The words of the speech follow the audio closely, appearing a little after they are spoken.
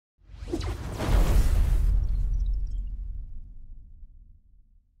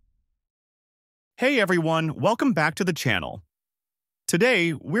Hey everyone, welcome back to the channel.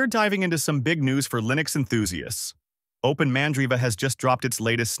 Today, we're diving into some big news for Linux enthusiasts. OpenMandriva has just dropped its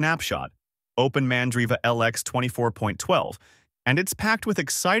latest snapshot, OpenMandriva LX 24.12, and it's packed with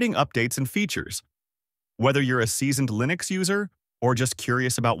exciting updates and features. Whether you're a seasoned Linux user or just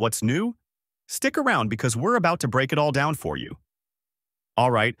curious about what's new, stick around because we're about to break it all down for you.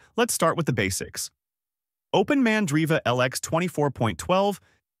 Alright, let's start with the basics. OpenMandriva LX 24.12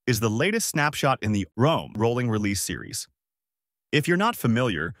 is the latest snapshot in the ROM rolling release series. If you're not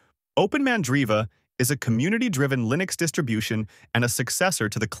familiar, OpenMandriva is a community-driven Linux distribution and a successor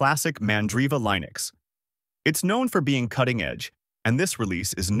to the classic Mandriva Linux. It's known for being cutting-edge, and this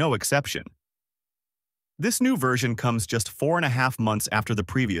release is no exception. This new version comes just 4.5 months after the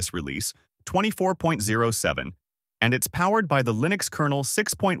previous release, 24.07, and it's powered by the Linux Kernel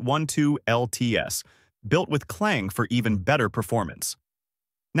 6.12 LTS, built with Clang for even better performance.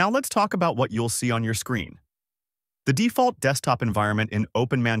 Now let's talk about what you'll see on your screen. The default desktop environment in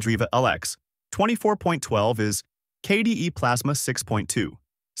OpenMandriva LX 24.12 is KDE Plasma 6.2,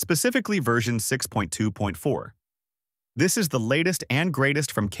 specifically version 6.2.4. This is the latest and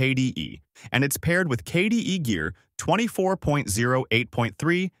greatest from KDE, and it's paired with KDE Gear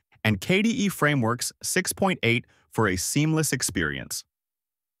 24.08.3 and KDE Frameworks 6.8 for a seamless experience.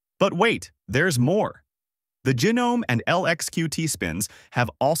 But wait, there's more. The gnome and LXQT spins have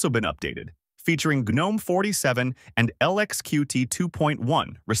also been updated, featuring GNOME 47 and LXQT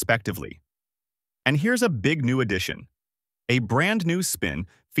 2.1, respectively. And here's a big new addition: a brand new spin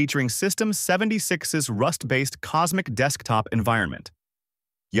featuring System 76's Rust-based Cosmic Desktop environment.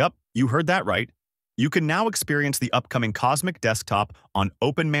 Yup, you heard that right. You can now experience the upcoming Cosmic Desktop on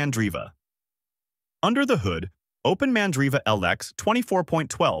OpenMandriva. Under the hood, OpenMandriva LX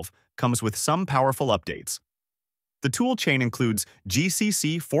 24.12 comes with some powerful updates. The toolchain includes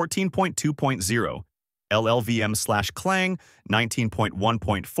GCC 14.2.0, LLVM/Clang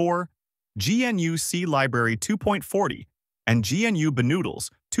 19.1.4, GNU C Library 2.40, and GNU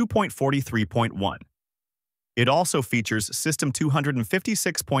Bnoodles 2.43.1. It also features System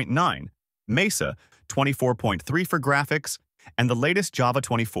 256.9, Mesa 24.3 for graphics, and the latest Java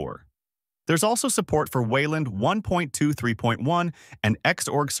 24. There's also support for Wayland 1.23.1 and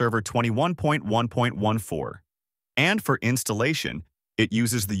Xorg Server 21.1.14. And for installation, it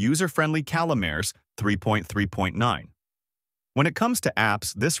uses the user-friendly Calamares 3.3.9. When it comes to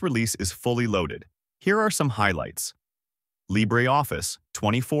apps, this release is fully loaded. Here are some highlights. LibreOffice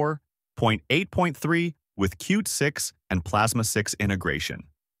 24.8.3 with Qt 6 and Plasma 6 integration.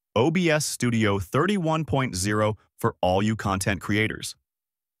 OBS Studio 31.0 for all you content creators.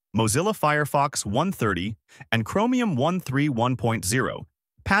 Mozilla Firefox 1.30 and Chromium 1.3.1.0,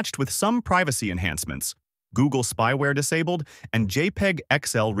 patched with some privacy enhancements, Google spyware disabled, and JPEG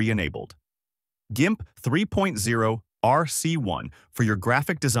XL re-enabled. GIMP 3.0 RC1 for your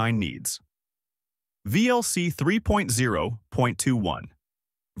graphic design needs. VLC 3.0.21,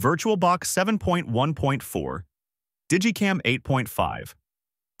 VirtualBox 7.1.4, Digicam 8.5,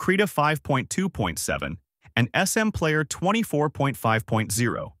 Krita 5.2.7, and SM Player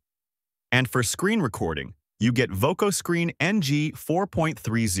 24.5.0. And for screen recording, you get VocoScreen NG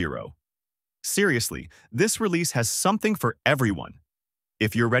 4.30. Seriously, this release has something for everyone.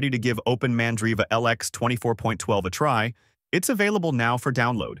 If you're ready to give OpenMandriva LX 24.12 a try, it's available now for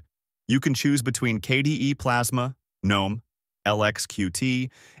download. You can choose between KDE Plasma, GNOME, LXQT,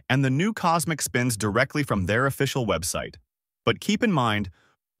 and the new Cosmic spins directly from their official website. But keep in mind,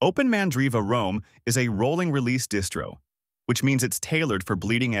 OpenMandriva ROM is a rolling release distro, which means it's tailored for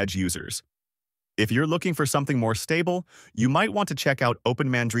bleeding-edge users. If you're looking for something more stable, you might want to check out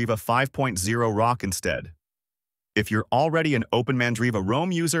OpenMandriva 5.0 Rock instead. If you're already an OpenMandriva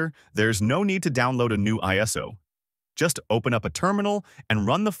ROM user, there's no need to download a new ISO. Just open up a terminal and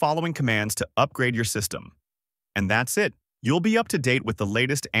run the following commands to upgrade your system. And that's it. You'll be up to date with the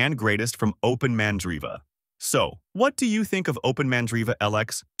latest and greatest from OpenMandriva. So, what do you think of OpenMandriva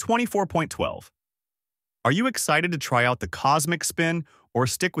LX 24.12? Are you excited to try out the Cosmic spin or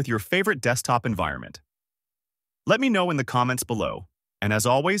stick with your favorite desktop environment? Let me know in the comments below. And as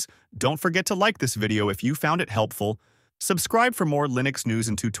always, don't forget to like this video if you found it helpful, subscribe for more Linux news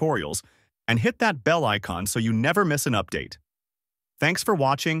and tutorials, and hit that bell icon so you never miss an update. Thanks for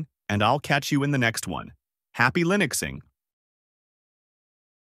watching, and I'll catch you in the next one. Happy Linuxing!